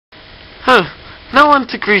Huh, no one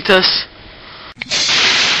to greet us.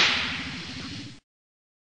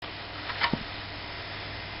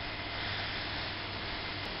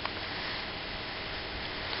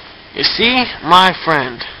 You see, my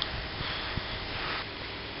friend.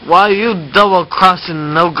 Why, you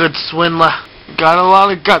double-crossing no-good swindler. Got a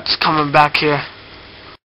lot of guts coming back here.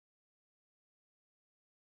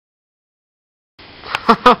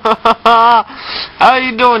 How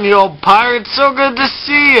you doing, you old pirate? So good to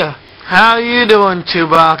see you. How you doing,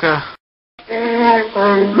 Chewbacca?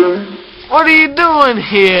 What are you doing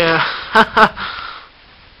here?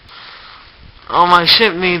 Oh, my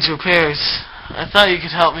ship needs repairs. I thought you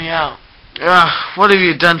could help me out. What have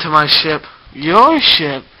you done to my ship? Your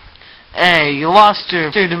ship? Hey, you lost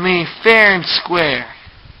her to me fair and square.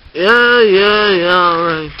 Yeah,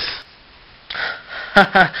 alright.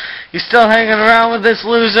 You still hanging around with this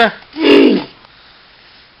loser?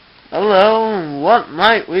 Hello, what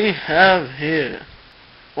might we have here?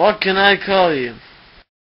 What can I call you?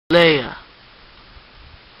 Leia.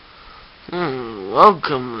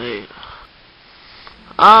 Welcome, Leia.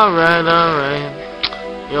 Alright.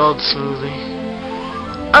 The old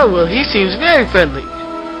smoothie. Oh, well, he seems very friendly.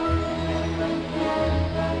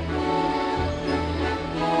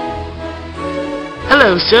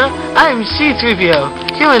 Hello, sir. I am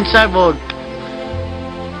C-3PO, human cyborg.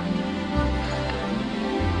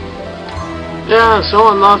 Yeah,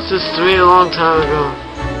 someone lost this to me a long time ago.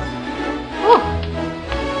 Oh.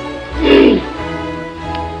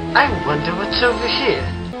 I wonder what's over here.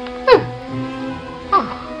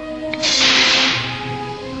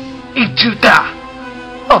 Ichuta!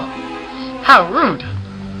 Oh, how rude.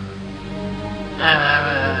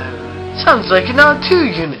 Sounds like an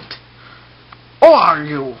R2 unit. Or are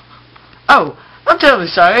you? Oh, I'm terribly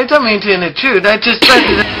sorry. I don't mean to intrude. I just tried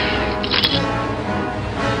to...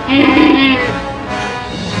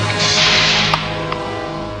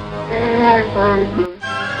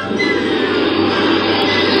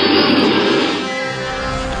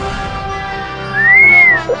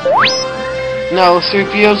 No,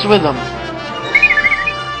 3PO's with him.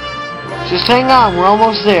 Just hang on, we're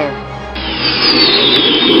almost there.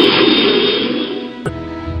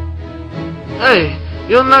 Hey,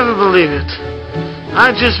 you'll never believe it.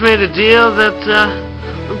 I just made a deal that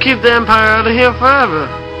will keep the Empire out of here forever.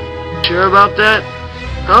 Sure about that?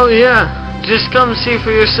 Oh yeah, just come see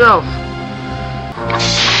for yourself.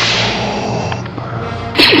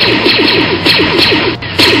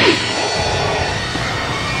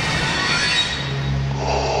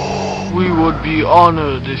 We would be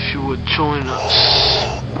honored if you would join us.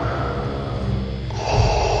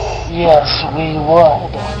 Yes, we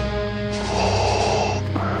would.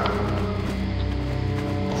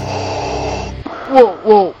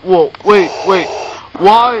 Whoa, wait.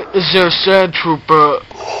 Why is there a Sand Trooper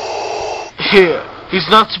here? He's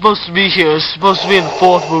not supposed to be here. He's supposed to be in the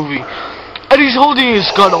 4th movie. And he's holding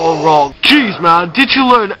his gun all wrong. Jeez, man, did you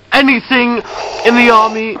learn anything in the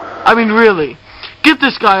army? I mean, really. Get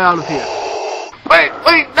this guy out of here. Wait,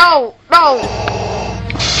 no!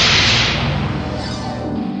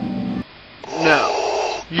 Now,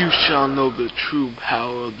 you shall know the true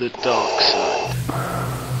power of the dark side.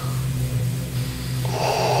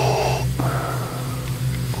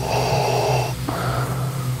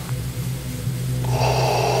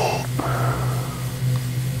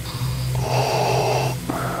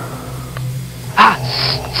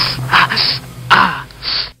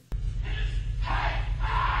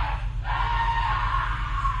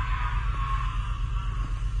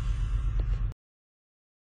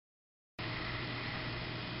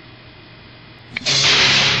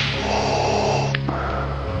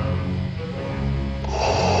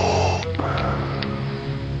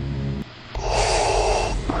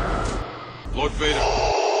 Lord Vader.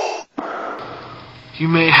 You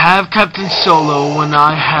may have Captain Solo when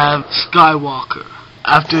I have Skywalker.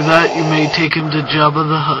 After that, you may take him to Jabba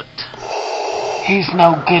the Hutt. He's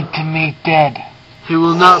no good to me dead. He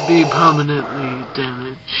will not be permanently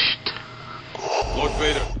damaged. Lord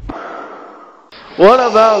Vader. What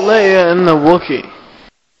about Leia and the Wookiee?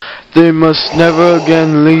 They must never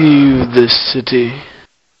again leave this city.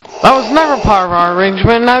 That was never part of our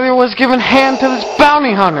arrangement, neither was given hand to this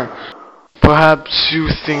bounty hunter. Perhaps you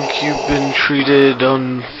think you've been treated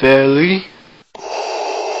unfairly?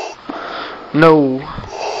 No.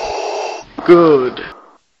 Good.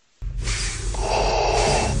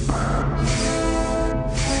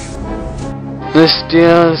 This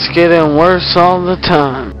deal is getting worse all the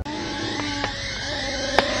time.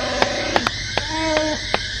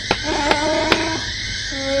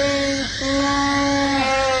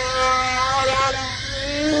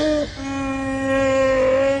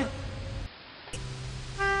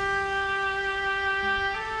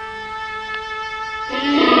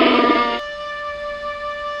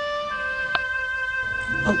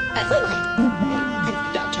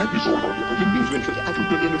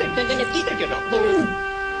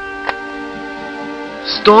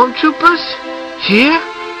 Stormtroopers? Here?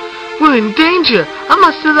 We're in danger. I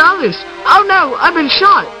must have done this. Oh no, I've been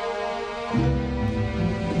shot.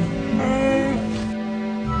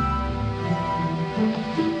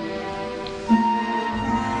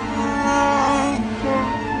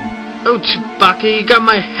 Oh, Chewbacca, you got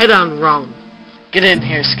my head on wrong. Get in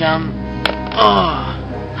here, scum. Oh,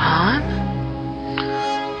 Han?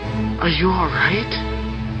 Are you alright?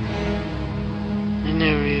 You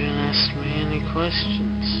never even asked me any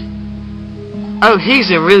questions. Oh, he's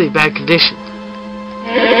in really bad condition.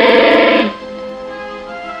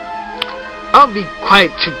 I'll be quiet,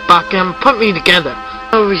 Chewbacca, and put me together.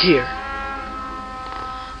 Over here.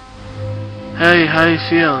 Hey, how you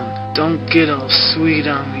feeling? Don't get all sweet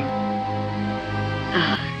on me.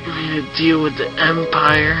 You made a deal with the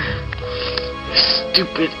Empire. You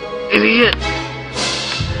stupid idiot.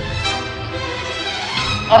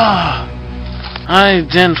 Ah, I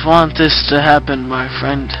didn't want this to happen, my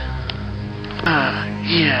friend.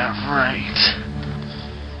 Yeah, right.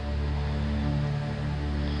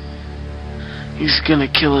 He's gonna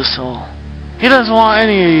kill us all. He doesn't want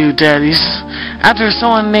any of you dead. He's after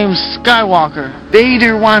someone named Skywalker.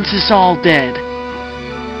 Vader wants us all dead.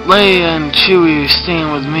 Leia and Chewie are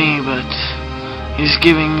staying with me, but he's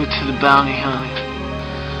giving you to the bounty hunter.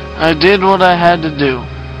 I did what I had to do.